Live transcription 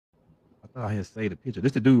Oh, I say the picture.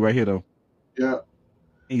 This the dude right here though. Yeah.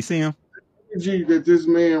 Can you see him? Energy that this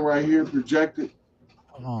man right here projected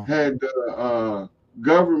Hold on. had the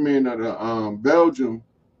government of the Belgium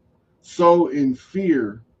so in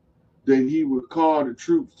fear that he would call the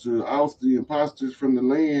troops to oust the imposters from the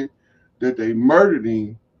land that they murdered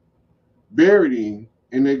him, buried him,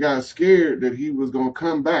 and they got scared that he was gonna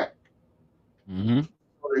come back. Mm-hmm.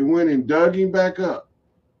 So they went and dug him back up,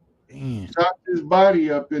 Damn. chopped his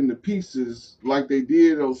body up into pieces like they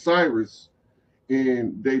did Osiris,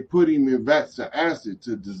 and they put him in vats of acid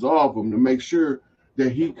to dissolve him to make sure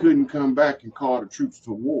that he couldn't come back and call the troops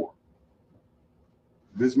to war.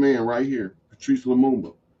 This man right here, Patrice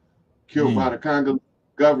Lumumba, killed by Damn. the Congo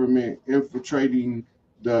government infiltrating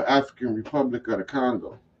the African Republic of the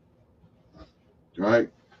Congo.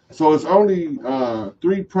 Right? So it's only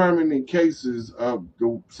three permanent cases of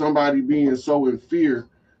somebody being so in fear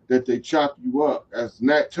that they chop you up, as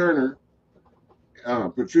Nat Turner,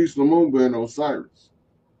 Patrice Lumumba, and Osiris.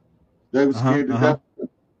 They were Uh-huh. scared to Uh-huh. death. Yep.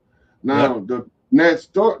 Now the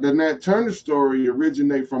Nat Turner story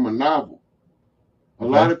originated from a novel. A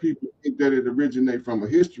lot Okay. of people think that it originated from a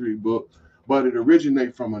history book, but it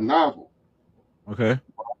originated from a novel. Okay.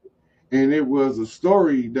 And it was a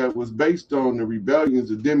story that was based on the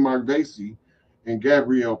rebellions of Denmark Vesey and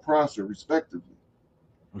Gabriel Prosser, respectively.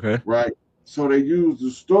 Okay. Right? So they used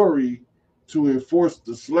the story to enforce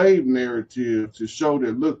the slave narrative to show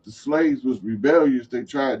that look, the slaves was rebellious, they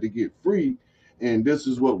tried to get free, and this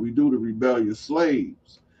is what we do to rebellious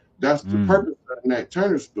slaves. That's the Mm. purpose of that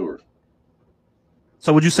Turner story.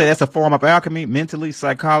 So would you say that's a form of alchemy, mentally,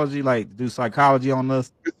 psychology, like do psychology on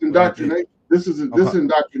us? It's Like that? indoctrination. This Okay.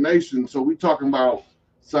 indoctrination. So we talking about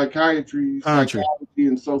psychiatry, Country. psychology,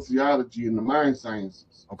 and sociology in the mind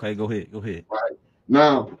sciences. Okay, go ahead. Go ahead. Right.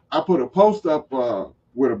 Now, I put a post up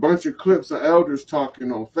with a bunch of clips of elders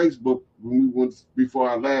talking on Facebook when we went before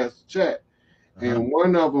our last chat, Uh-huh. and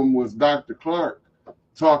one of them was Dr. Clark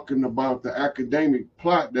talking about the academic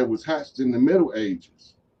plot that was hatched in the Middle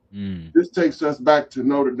Ages. Mm. This takes us back to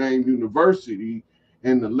Notre Dame University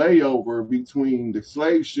and the layover between the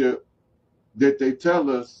slave ship that they tell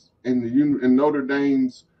us in Notre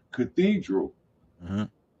Dame's cathedral, Uh-huh.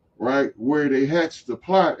 right, where they hatched the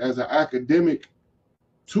plot as an academic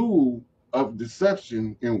tool of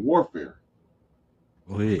deception and warfare.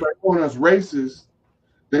 Go So ahead. they want us racist.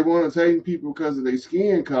 They want us hating people because of their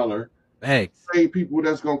skin color, Thanks. same people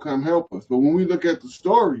that's gonna come help us. But when we look at the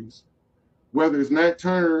stories, whether it's Nat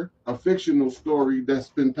Turner, a fictional story that's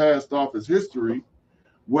been passed off as history,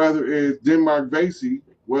 whether it's Denmark Vesey,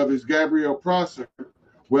 whether it's Gabriel Prosser,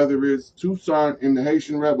 whether it's Toussaint in the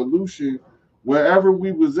Haitian Revolution, wherever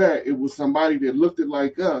we was at, it was somebody that looked at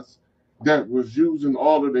like us that was using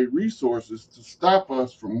all of their resources to stop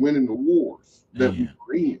us from winning the wars that we Damn.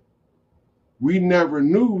 were in. We never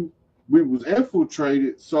knew we was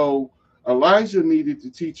infiltrated, so Elijah needed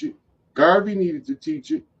to teach it, Garvey needed to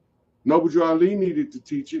teach it, Noble Drew Ali needed to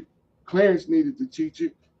teach it, Clarence needed to teach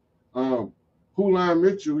it, um, Hulan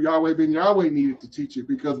Mitchell, Yahweh Ben Yahweh needed to teach it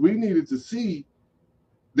because we needed to see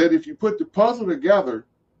that if you put the puzzle together,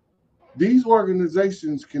 these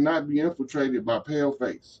organizations cannot be infiltrated by pale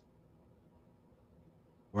face.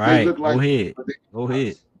 They Right. look Go like ahead. but they Go ahead.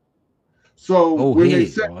 not. So Go when they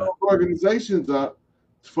ahead, set boy. those organizations up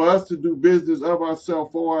for us to do business of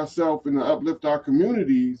ourselves, for ourselves, and to uplift our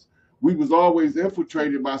communities, we was always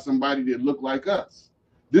infiltrated by somebody that looked like us.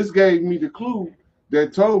 This gave me the clue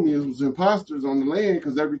that told me it was imposters on the land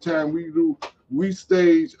because every time we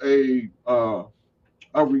stage a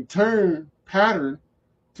return pattern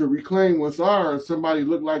to reclaim what's ours. Somebody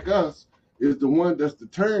look like us is the one that's the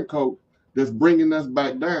turncoat that's bringing us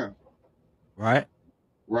back down, Right?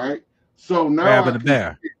 right? So now I Grabbing the can see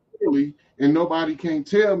bear. it clearly, and nobody can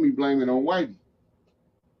tell me blame it on whitey.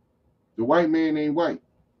 The white man ain't white.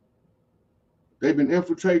 They've been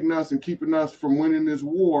infiltrating us and keeping us from winning this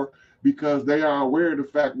war because they are aware of the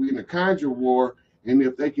fact we're in a conjure war, and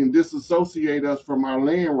if they can disassociate us from our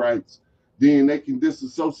land rights, then they can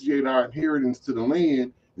disassociate our inheritance to the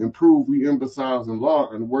land and prove we imbeciles in law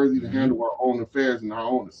and worthy to Mm-hmm. handle our own affairs in our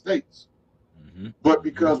own estates. Mm-hmm. But Mm-hmm.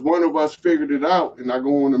 because one of us figured it out, and I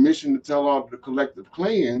go on a mission to tell all the collective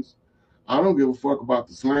clans, I don't give a fuck about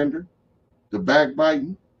the slander, the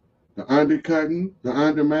backbiting, the undercutting, the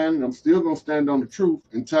undermining. I'm still gonna stand on the truth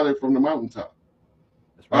and tell it from the mountaintop.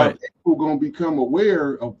 That's Our right. people gonna become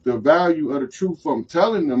aware of the value of the truth I'm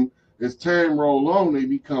telling them as time roll on. They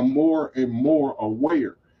become more and more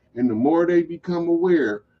aware, and the more they become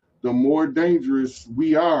aware, the more dangerous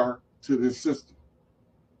we are to this system.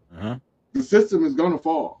 Uh-huh. The system is gonna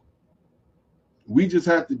fall. We just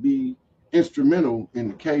have to be instrumental in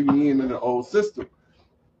the caving in of the old system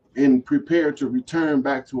and prepared to return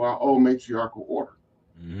back to our old matriarchal order.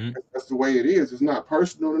 That's the way it is. It's not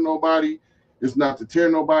personal to nobody. It's not to tear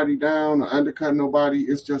nobody down or undercut nobody.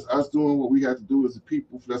 It's just us doing what we have to do as a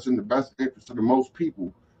people that's in the best interest of the most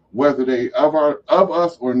people, whether they of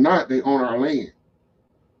us or not. They own our land,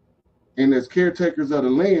 and as caretakers of the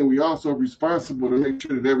land, we also responsible to make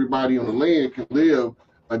sure that everybody on the land can live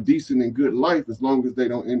a decent and good life as long as they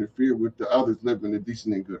don't interfere with the others living a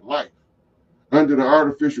decent and good life. Under the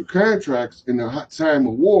artificial contracts in the time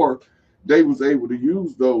of war, they was able to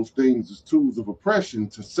use those things as tools of oppression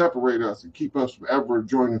to separate us and keep us from ever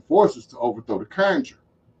joining forces to overthrow the conjure.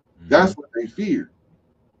 That's what they feared.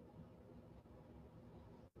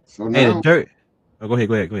 So Hey, the now, dirt. Oh, go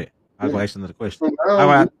ahead. I'll go ask another question. so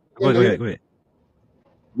now Go ahead.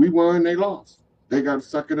 We won, they lost. They got to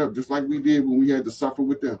suck it up just like we did when we had to suffer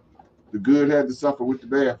with them. The good had to suffer with the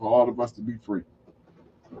bad for all of us to be free.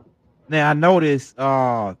 Now I noticed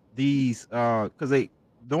these because they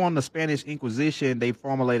during the Spanish Inquisition they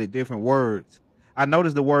formulated different words. I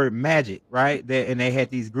noticed the word magic, right? And they had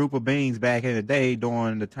these group of beings back in the day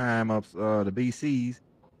during the time of the BCs,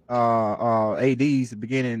 ADs, the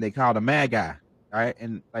beginning they called the Magi, right?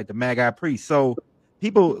 And like the Magi priests. So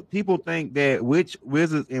people think that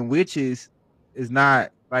wizards and witches is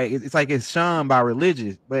not like it's like it's shunned by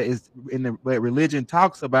religion, but but religion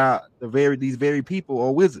talks about these very people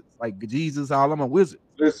or wizards, like Jesus, all of them are wizards.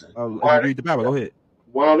 Listen, If you read the Bible, go ahead.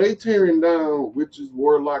 while they tearing down witches,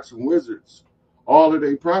 warlocks, and wizards, all of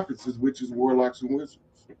their prophets is witches, warlocks, and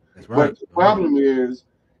wizards. That's right. But the problem is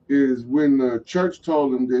when the church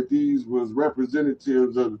told them that these was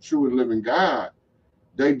representatives of the true and living God,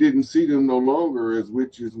 they didn't see them no longer as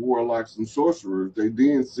witches, warlocks, and sorcerers. They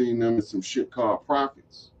then seen them as some shit called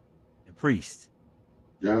prophets. And priests.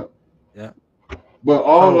 Yeah. Yeah. But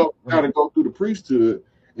all of them got to go through the priesthood,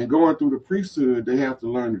 and going through the priesthood, they have to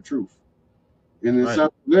learn the truth. And it's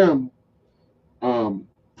up to them.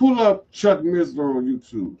 Pull up Chuck Missler on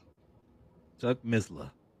YouTube. Chuck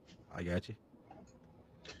Missler. I got you.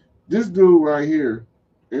 This dude right here,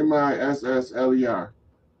 Missler.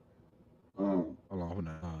 Hold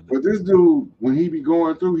on. But this dude, when he be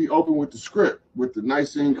going through, he opened with the script, with the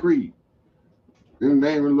Nicene Creed. In the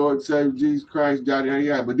name of the Lord, Savior Jesus Christ, yada, yada,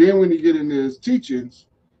 yada. But then when he get into his teachings,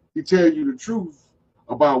 he tell you the truth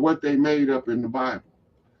about what they made up in the Bible.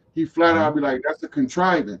 He flat out be like, that's a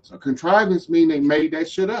contrivance. A contrivance mean they made that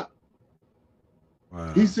shit up.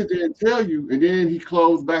 Wow. He sit there and tell you, and then he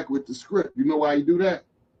closed back with the script. You know why he do that?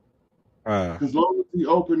 Because as long as he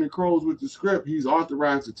open and close with the script, he's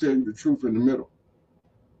authorized to tell you the truth in the middle.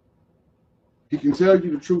 He can tell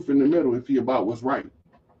you the truth in the middle if he about what's right.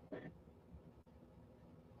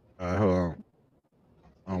 Hold on.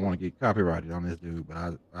 I don't want to get copyrighted on this dude, but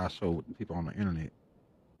I'll show people on the internet.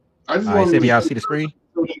 I just want to y'all see the screen?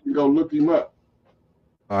 So they can go look him up.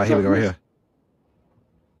 Here we go, right here.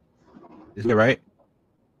 Is it right?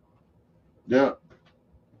 Yeah.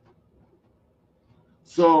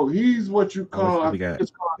 So he's what you call, right here.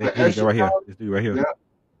 This dude right here. Yeah,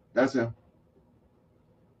 that's him.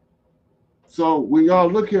 So when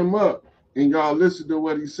y'all look him up and y'all listen to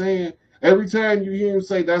what he's saying, every time you hear him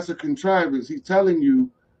say that's a contrivance, he's telling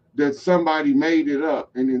you that somebody made it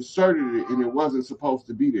up and inserted it and it wasn't supposed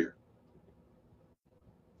to be there.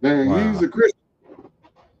 Now, he's a Christian,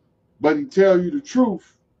 but he tell you the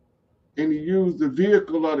truth, and he used the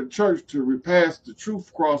vehicle of the church to repass the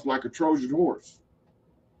truth cross like a Trojan horse.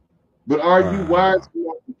 But are you wise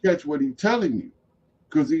enough to catch what he's telling you?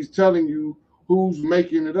 Because he's telling you who's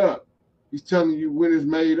making it up. He's telling you when it's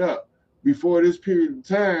made up. Before this period of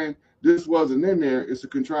time, this wasn't in there. It's a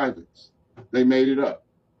contrivance. They made it up,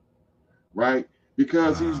 right?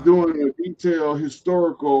 Because he's doing a detailed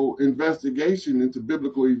historical investigation into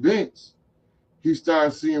biblical events. He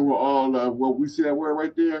starts seeing what we see that word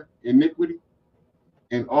right there, iniquity,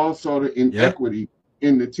 and also the inequity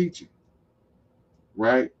in the teaching,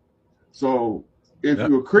 right? So if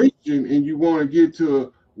you're a Christian and you want to get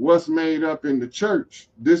to what's made up in the church,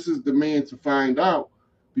 this is the man to find out,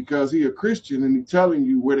 because he a Christian and he telling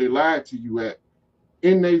you where they lied to you at,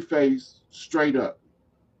 in their face, straight up.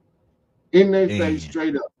 In their face,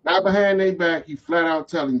 straight up. Not behind their back. He flat out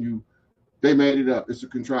telling you they made it up. It's a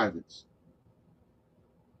contrivance.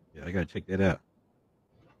 Yeah, I gotta check that out.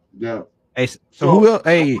 Yeah. Hey, so who else?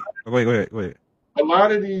 Hey, go ahead. A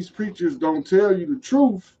lot of these preachers don't tell you the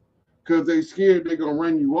truth because they scared they're gonna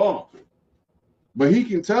run you off. But he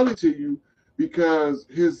can tell it to you because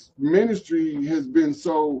his ministry has been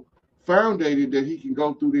so founded that he can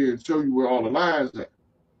go through there and show you where all the lies are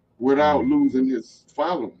without losing his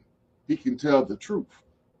following. He can tell the truth.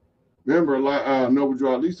 Remember, Noble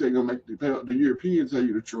Draw at least they're gonna make the Europeans tell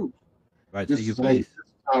you the truth. Right to This your is how face.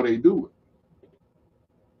 they do it.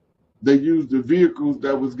 They use the vehicles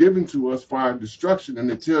that was given to us for our destruction, and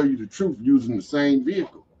they tell you the truth using the same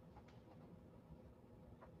vehicle,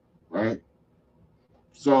 right?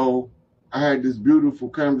 So I had this beautiful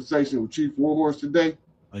conversation with Chief Warhorse today.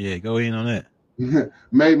 Oh yeah, go in on that.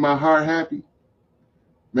 Made my heart happy.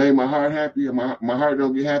 Made my heart happy, and my heart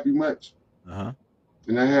don't get happy much. Uh-huh.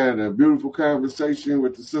 And I had a beautiful conversation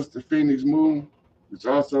with the sister Phoenix Moon, which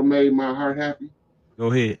also made my heart happy.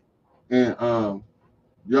 Go ahead. And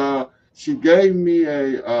y'all, she gave me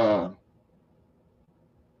a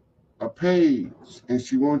page, and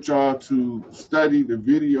she wants y'all to study the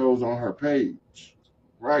videos on her page,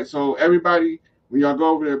 right? So everybody, when y'all go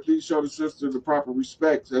over there, please show the sister the proper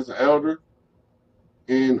respects as an elder.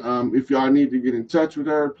 And if y'all need to get in touch with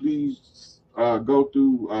her, please go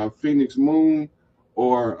through Phoenix Moon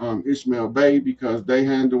or Ishmael Bay, because they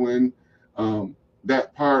handling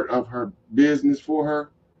that part of her business for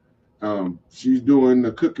her. She's doing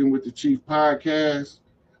the Cooking with the Chief podcast.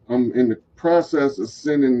 I'm in the process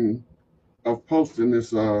of posting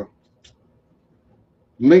this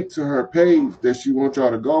link to her page that she wants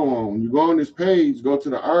y'all to go on. When you go on this page, go to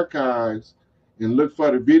the archives and look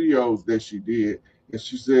for the videos that she did. And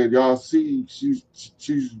she said, y'all see,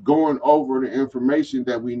 she's going over the information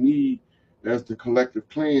that we need as the collective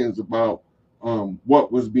cleanse about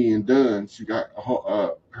what was being done. She got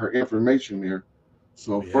her information there. Oh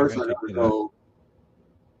So yeah, I first gotta I check gotta it out. go.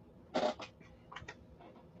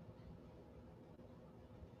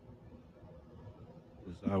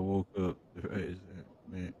 'Cause I woke up and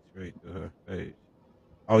went straight to her face.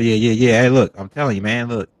 Oh yeah, yeah, yeah. Hey, look, I'm telling you, man.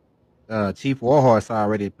 Look, Chief Warhorse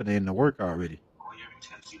already put in the work already.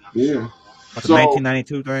 Yeah. About the So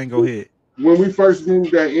 1992 thing, go ahead. when we first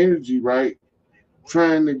moved that energy, right,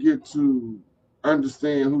 trying to get to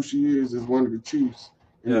understand who she is as one of the chiefs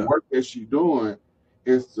and the Yeah. work that she's doing,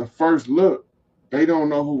 it's the first look. They don't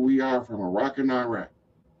know who we are from Iraq and Iraq.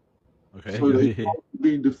 Okay, So go they ahead. supposed to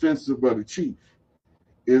be defensive of the chief.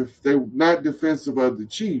 If they're not defensive of the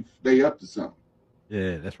chief, they up to something,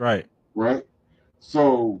 Yeah, that's right. right?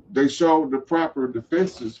 So they showed the proper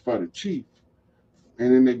defenses for the chief,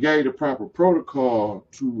 and then they gave the proper protocol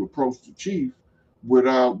to approach the chief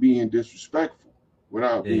without being disrespectful,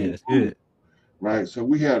 without Yeah, being that's rude, good. right? So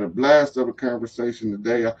we had a blast of a conversation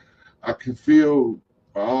today. I can feel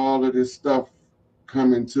all of this stuff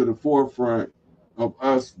coming to the forefront of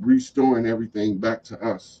us restoring everything back to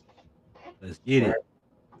us, Let's get right? it.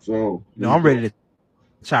 So You know, I'm ready to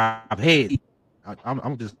chop heads.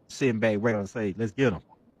 I'm just sitting back ready to say, let's get them.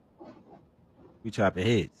 We chopping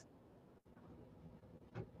heads.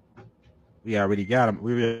 We already got them.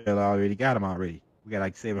 We really already got them already. We got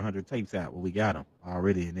like 700 tapes out. Well, we got them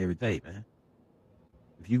already in every tape, man.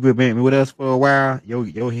 If you been with us for a while,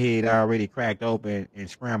 your head already cracked open and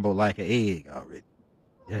scrambled like an egg already.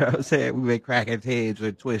 You know what I'm saying? We've been cracking heads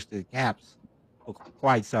and twisted caps for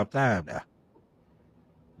quite some time now.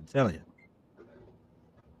 I'm telling you.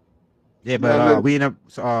 Yeah, now but let we end up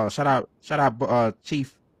shout out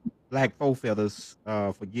Chief Black Four Feathers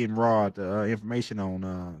for getting raw the information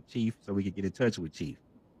on Chief so we could get in touch with Chief.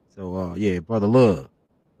 So yeah, brother Love,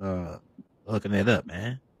 uh hooking that up,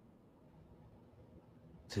 man.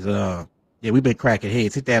 Says yeah, we've been cracking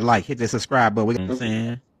heads. Hit that like, hit that subscribe button. You know what I'm that's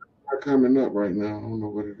saying? not coming up right now. I don't know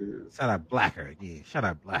what it is. Shout out Blacker again. Shout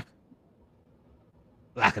out Blacker.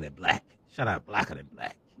 Blacker than black. Shout out Blacker than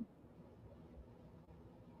black.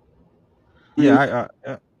 Yeah,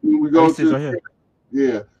 When we oh, he go sits to right here.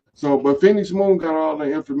 Yeah. So, but Phoenix Moon got all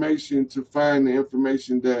the information to find the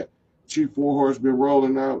information that Chief Warhorse been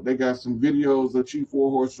rolling out. They got some videos of Chief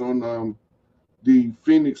Warhorse on the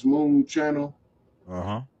Phoenix Moon channel,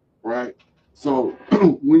 Uh-huh. right? So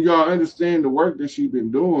when y'all understand the work that she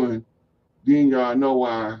been doing, then y'all know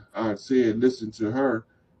why I said listen to her.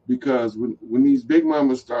 Because when these big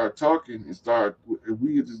mamas start talking and start,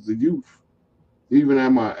 we as the youth, even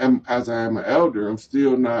as I am an elder, I'm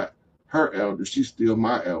still not her elder. She's still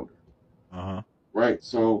my elder, Uh-huh. right?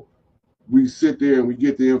 So we sit there and we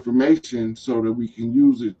get the information so that we can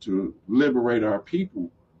use it to liberate our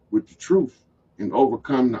people with the truth and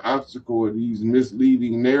overcome the obstacle of these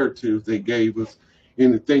misleading narratives they gave us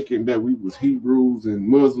into thinking that we was Hebrews and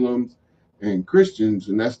Muslims and Christians,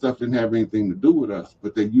 and that stuff didn't have anything to do with us,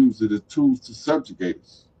 but they used it as tools to subjugate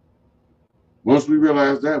us. Once we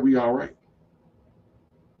realize that, we all right.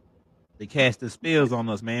 They cast the spells on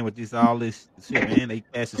us, man, with this all this shit, man. They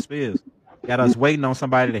cast the spells. Got us waiting on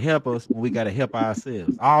somebody to help us when we gotta help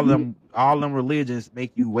ourselves. All them religions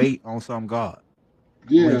make you wait on some God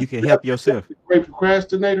when Yeah, you can help yourself. great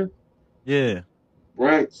procrastinator. Yeah.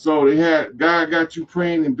 right? So they had God got you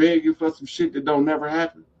praying and begging for some shit that don't never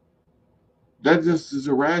happen. That just is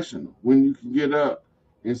irrational. When you can get up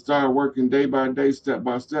and start working day by day, step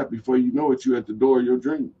by step, before you know it, you at the door of your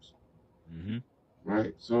dreams, Mm-hmm.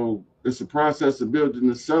 right? So it's a process of building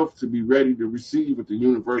the self to be ready to receive what the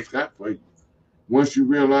universe got for you. Once you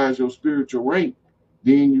realize your spiritual rank,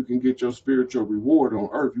 then you can get your spiritual reward on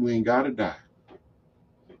earth. You ain't gotta die.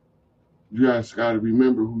 You just gotta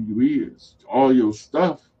remember who you is. All your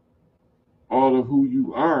stuff, all of who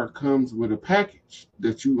you are comes with a package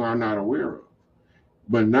that you are not aware of.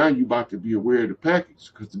 But now you about to be aware of the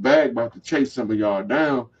package because the bag about to chase some of y'all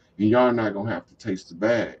down and y'all not gonna have to taste the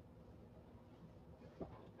bag.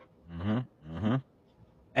 Uh-huh. Uh-huh.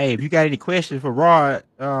 Hey, if you got any questions for Rod,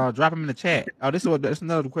 drop them in the chat. Oh, that's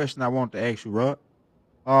another question I want to ask you, Rod.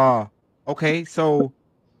 Uh, okay, so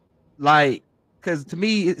like, because to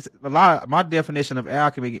me, it's a lot. My definition of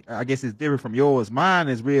alchemy, I guess, is different from yours. Mine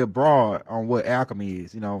is real broad on what alchemy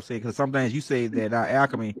is. You know what I'm saying? Because some things you say that are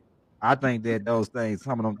alchemy, I think that those things,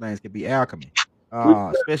 some of them things, could be alchemy.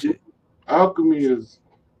 Especially. Alchemy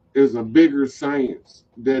is a bigger science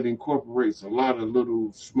that incorporates a lot of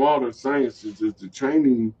little smaller sciences as the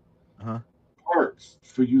training Uh huh. parts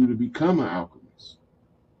for you to become an alchemist.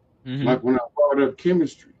 Mm-hmm. Like when I brought up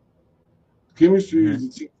chemistry, chemistry Mm-hmm. is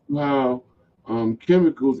to teach you how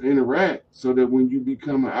chemicals interact so that when you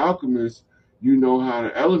become an alchemist, you know how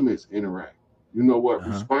the elements interact. You know what Uh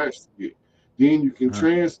huh. response to get. Then you can Uh huh.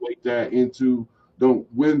 translate that into the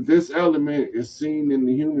when this element is seen in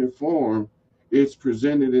the human form, it's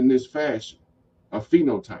presented in this fashion, a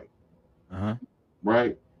phenotype, Uh huh.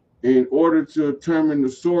 right? In order to determine the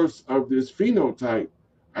source of this phenotype,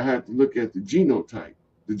 I had to look at the genotype,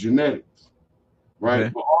 the genetics, right?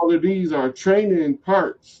 Okay. But all of these are training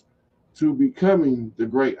parts to becoming the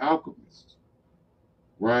great alchemist,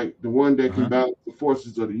 right? The one that Uh can huh. balance the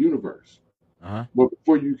forces of the universe. Uh huh. But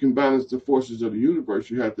before you can balance the forces of the universe,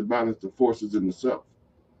 you have to balance the forces in the self.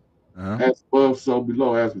 Uh huh. As above, so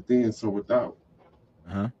below, as within, so without.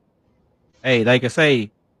 Uh huh. Hey, like I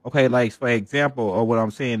say, okay, like for example, or what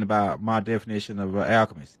I'm saying about my definition of an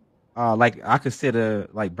alchemist. Like I consider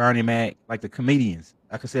like Bernie Mac, like the comedians,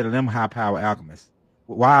 I consider them high power alchemists.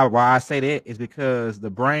 Why I say that is because the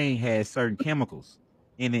brain has certain chemicals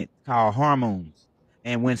in it called hormones,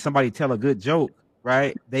 and when somebody tell a good joke,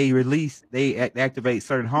 right, they activate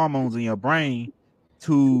certain hormones in your brain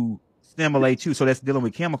to stimulate you. So that's dealing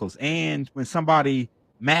with chemicals. And when somebody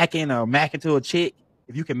macking to a chick,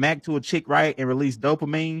 if you can mac to a chick right and release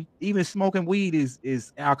dopamine, even smoking weed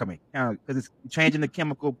is alchemy, kind of because it's changing the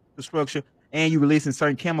chemical structure and you releasing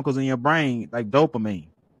certain chemicals in your brain like dopamine.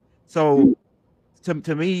 So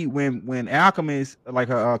to me, when alchemists like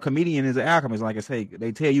a comedian is an alchemist, like I say,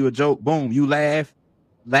 they tell you a joke, boom, you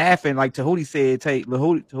laughing like Tahuti said.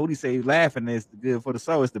 Tahuti say laughing is good for the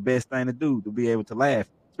soul. It's the best thing to do to be able to laugh,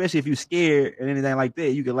 especially if you're scared and anything like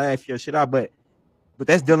that. You can laugh your shit out, but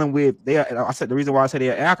that's dealing with they are, I said the reason why I say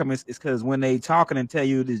they're alchemists is because when they talking and tell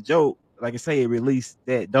you this joke, like I say, it release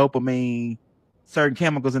that dopamine, certain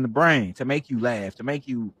chemicals in the brain to make you laugh, to make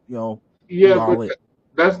you, do Yeah, all but it.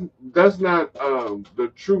 that's that's not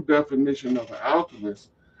the true definition of an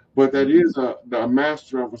alchemist, but that Mhm. is a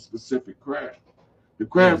master of a specific craft. The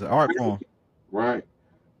Yeah, it's craft, an art form. right?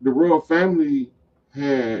 The royal family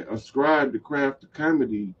had ascribed the craft of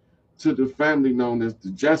comedy to the family known as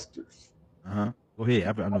the jesters. Uh-huh. Go ahead.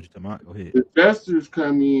 I know what you're talking about. Go ahead. The jesters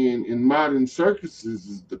come in modern circuses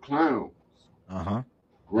as the clowns, Uh-huh.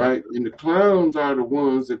 Yep. right? And the clowns are the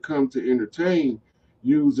ones that come to entertain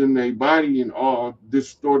using their body in all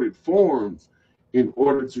distorted forms in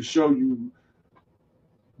order to show you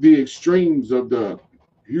the extremes of the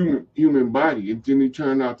human body. And then they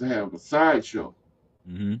turn out to have a sideshow,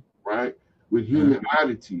 Mm-hmm. right? With Uh-huh. human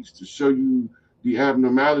oddities to show you the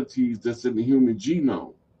abnormalities that's in the human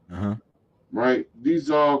genome, Uh-huh. right? These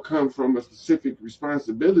all come from a specific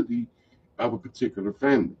responsibility of a particular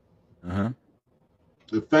family. Uh-huh.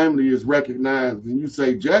 The family is recognized when you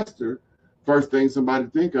say jester, first thing somebody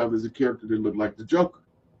think of is a character that look like the Joker.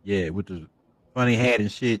 Yeah, with the funny hat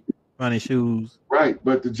and shit, funny shoes. Right,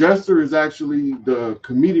 but the jester is actually the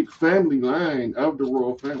comedic family line of the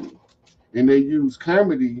royal family. And they use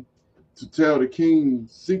comedy to tell the king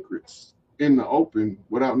secrets in the open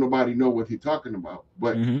without nobody know what he's talking about.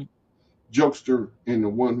 But Mm-hmm. jokester and the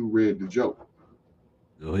one who read the joke.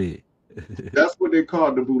 Go ahead. That's what they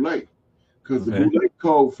call the boule. Because the Okay. boule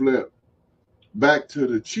code flip back to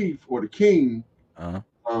the chief or the king Uh-huh.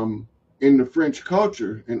 um, in the French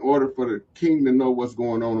culture in order for the king to know what's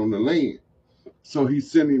going on the land. So he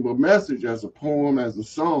sent him a message as a poem, as a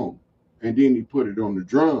song, and then he put it on the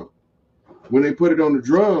drum. When they put it on the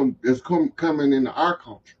drum, it's coming into our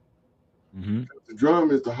culture. Mm-hmm. The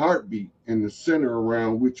drum is the heartbeat and the center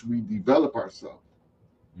around which we develop ourselves.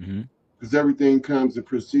 Mm-hmm. Because everything comes and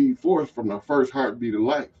proceeds forth from the first heartbeat of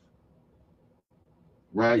life,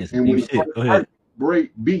 right? Yeah, some And when deep the shit. first Go ahead.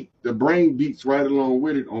 heartbeat beat, the brain beats right along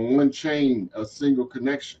with it on one chain, a single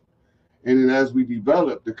connection. And then as we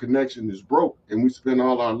develop, the connection is broke, and we spend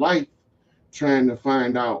all our life trying to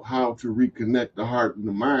find out how to reconnect the heart and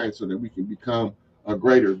the mind so that we can become a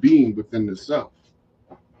greater being within the self.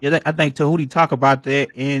 Yeah, I think Tahuti talk about that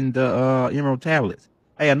in the Emerald Tablets.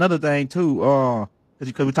 Hey, another thing too,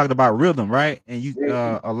 because we talked about rhythm, right? And you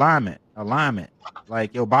alignment.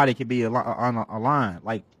 Like your body can be on a line.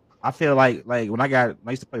 Like I feel like when I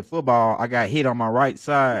used to play football, I got hit on my right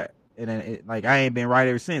side, and then like I ain't been right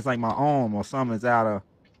ever since. Like my arm or something's out of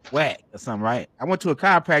whack or something, right? I went to a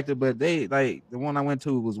chiropractor, but they like the one I went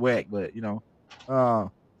to was whack, but uh,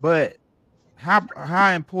 but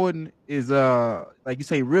how important is like you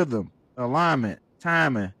say rhythm, alignment,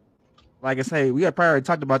 timing? Like I say, we got probably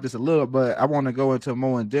talked about this a little, but I want to go into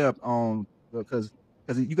more in depth on because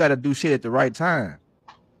you got to do shit at the right time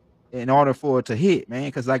in order for it to hit, man.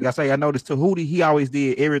 Because like I say, I noticed Tahuti, he always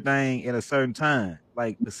did everything at a certain time,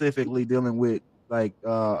 like specifically dealing with like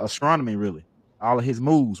astronomy. Really, all of his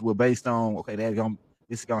moves were based on okay,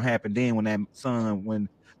 this is gonna happen then when that sun when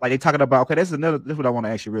like they talking about okay, this is what I want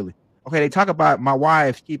to ask you really. Okay, they talk about my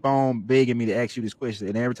wife keep on begging me to ask you this question,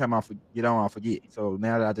 and every time get on, I forget. So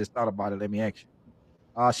now that I just thought about it, let me ask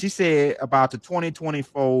you. She said about the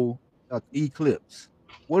 2024 eclipse.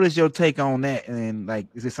 What is your take on that? And like,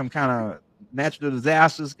 is it some kind of natural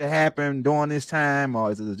disasters could happen during this time,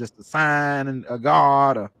 or is it just a sign and a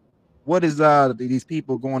god, or what is these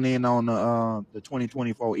people going in on the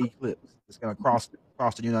 2024 eclipse that's gonna cross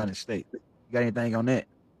the United States? You got anything on that?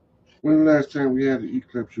 When the last time we had the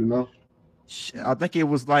eclipse, you know? I think it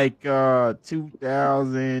was like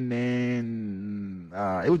 2000 and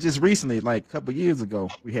it was just recently, like a couple years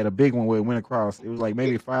ago. We had a big one where it went across. It was like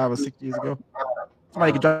maybe 5 or 6 years ago.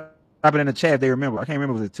 Somebody could drop it in the chat if they remember. I can't remember. Was it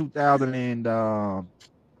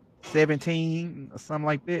 2017 or something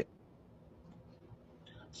like that?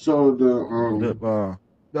 So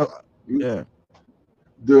The, yeah,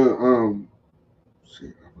 the see,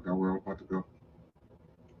 I forgot where I'm about to go.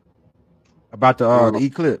 about Uh, the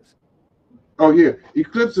eclipse. oh yeah,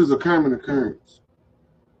 eclipse is a common occurrence.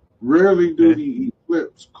 Rarely do Okay. the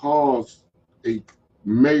eclipse cause a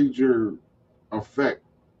major effect.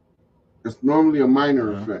 It's normally a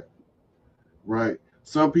minor Uh-huh. effect, right?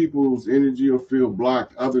 Some people's energy will feel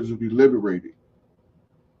blocked, others will be liberated,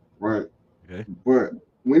 right? Okay. But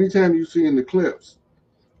anytime you see an eclipse,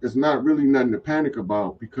 it's not really nothing to panic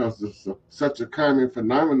about because it's such a common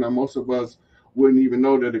phenomenon. Most of us wouldn't even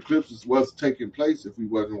know that eclipses was taking place if we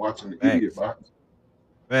wasn't watching the idiot Facts. box.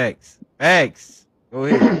 Facts. Facts. Go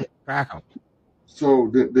ahead. Crack 'em. So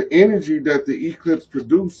the energy that the eclipse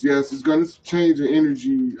produced, yes, it's going to change the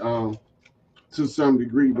energy to some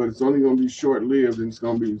degree, but it's only going to be short lived and it's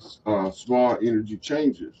going to be small energy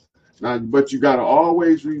changes. Now, but you got to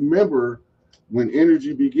always remember when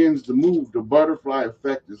energy begins to move, the butterfly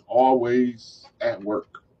effect is always at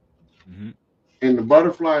work. Mm-hmm. And the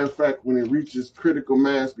butterfly effect, when it reaches critical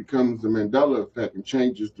mass, becomes the Mandela effect and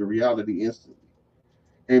changes the reality instantly.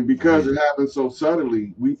 And Go because ahead. it happened so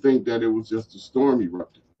subtly, we think that it was just a storm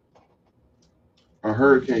erupted. A Mm.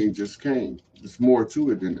 hurricane just came. There's more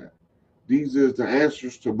to it than that. These is the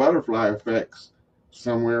answers to butterfly effects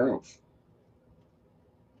somewhere else.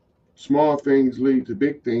 Small things lead to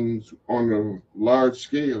big things on a large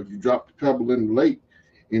scale. You drop the pebble in the lake,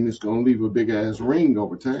 and it's going to leave a big ass ring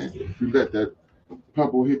over time if you let that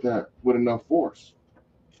pebble hit that with enough force.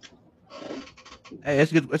 Hey,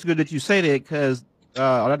 it's good. It's good that you say that because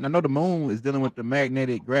I know the moon is dealing with the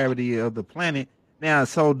magnetic gravity of the planet. Now,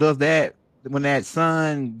 so does that when that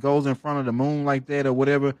sun goes in front of the moon like that or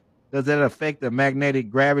whatever? Does that affect the magnetic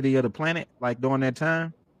gravity of the planet like during that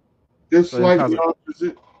time? It's So it slightly causes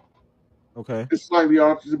opposite. okay, It's slightly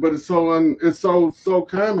opposite, but it's so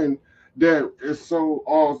common that it's so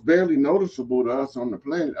almost barely noticeable to us on the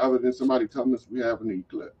planet, other than somebody telling us we have an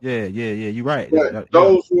eclipse. yeah. You're right. But Yeah,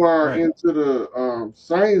 those who are right. into the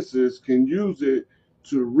sciences can use it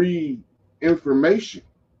to read information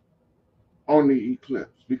on the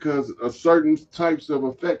eclipse because certain types of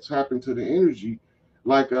effects happen to the energy.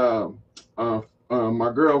 Like uh,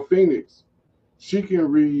 my girl Phoenix, she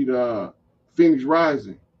can read Phoenix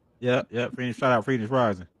Rising. Yeah. Phoenix, shout out Phoenix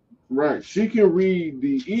Rising. Right. She can read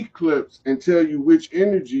the eclipse and tell you which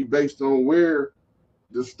energy based on where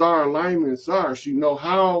the star alignments are. She know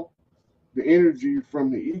how the energy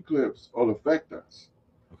from the eclipse will affect us.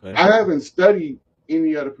 Okay. I haven't studied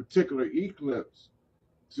any other particular eclipse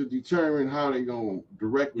to determine how they're going to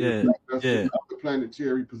directly Yeah. affect us from Yeah. other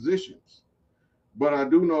planetary positions. But I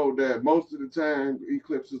do know that most of the time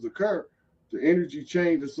eclipses occur, the energy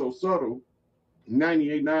change is so subtle,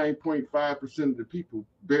 99.5% of the people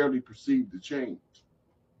barely perceive the change.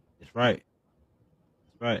 That's right.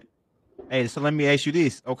 That's right. Hey, so let me ask you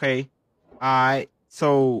this, okay? All right.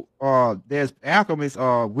 So there's alchemists,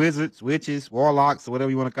 wizards, witches, warlocks, or whatever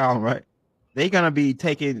you want to call them, right? They're gonna be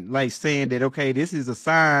taking like saying that okay, this is a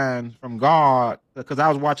sign from God. Because I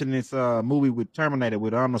was watching this movie with Terminator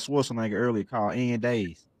with Arnold Schwarzenegger earlier called End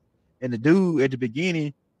Days. And the dude at the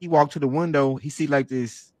beginning, he walked to the window, he see like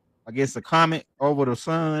this, I guess a comet over the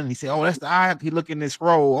sun. He said, oh, that's the eye. He look in this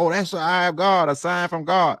scroll. Oh, that's the eye of God, a sign from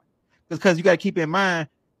God. Because you got to keep in mind,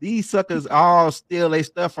 these suckers all steal their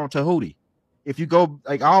stuff from Tahuti. If you go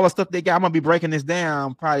like all the stuff they got, I'm gonna be breaking this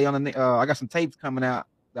down probably on the. I got some tapes coming out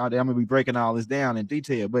there. I'm gonna be breaking all this down in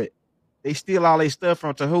detail. But they steal all their stuff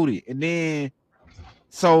from Tahuti, and then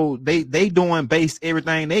so they doing base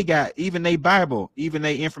everything they got, even they Bible, even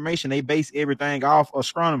they information, they base everything off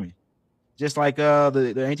astronomy. Just like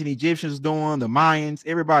the ancient Egyptians doing, the Mayans,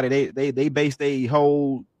 everybody they base their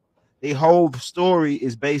whole story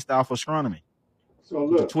is based off astronomy. So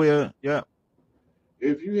With the look, 12, yeah.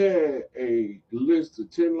 if you had a list of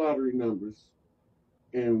 10 lottery numbers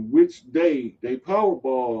and which day they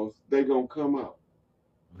Powerballs, they gonna come out,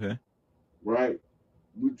 Okay. right?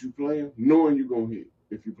 Would you play them? Knowing you're gonna hit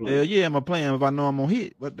if you play Hell them. yeah, I'm gonna play him if I know I'm gonna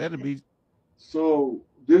hit. But that'll be So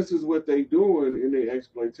this is what they doing in their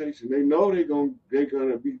exploitation. They know they're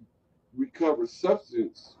gonna be recover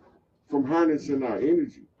substance from harnessing our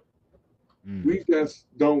energy. mm, We just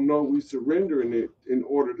don't know we surrendering it in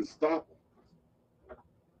order to stop them.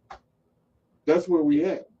 That's where we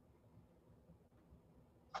at,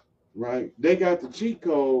 right? They got the cheat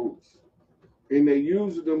codes and they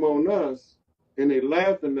using them on us, and they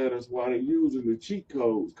laughing at us while they using the cheat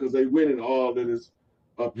codes because they winning all of this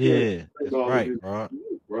appearance, yeah, that's all of right, this, bro.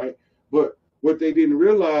 right? But what they didn't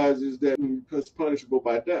realize is that it's punishable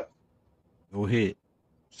by death. Go ahead.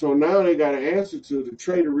 So now they got an answer to the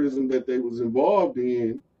traitorism that they was involved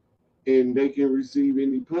in, and they can receive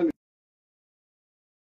any punishment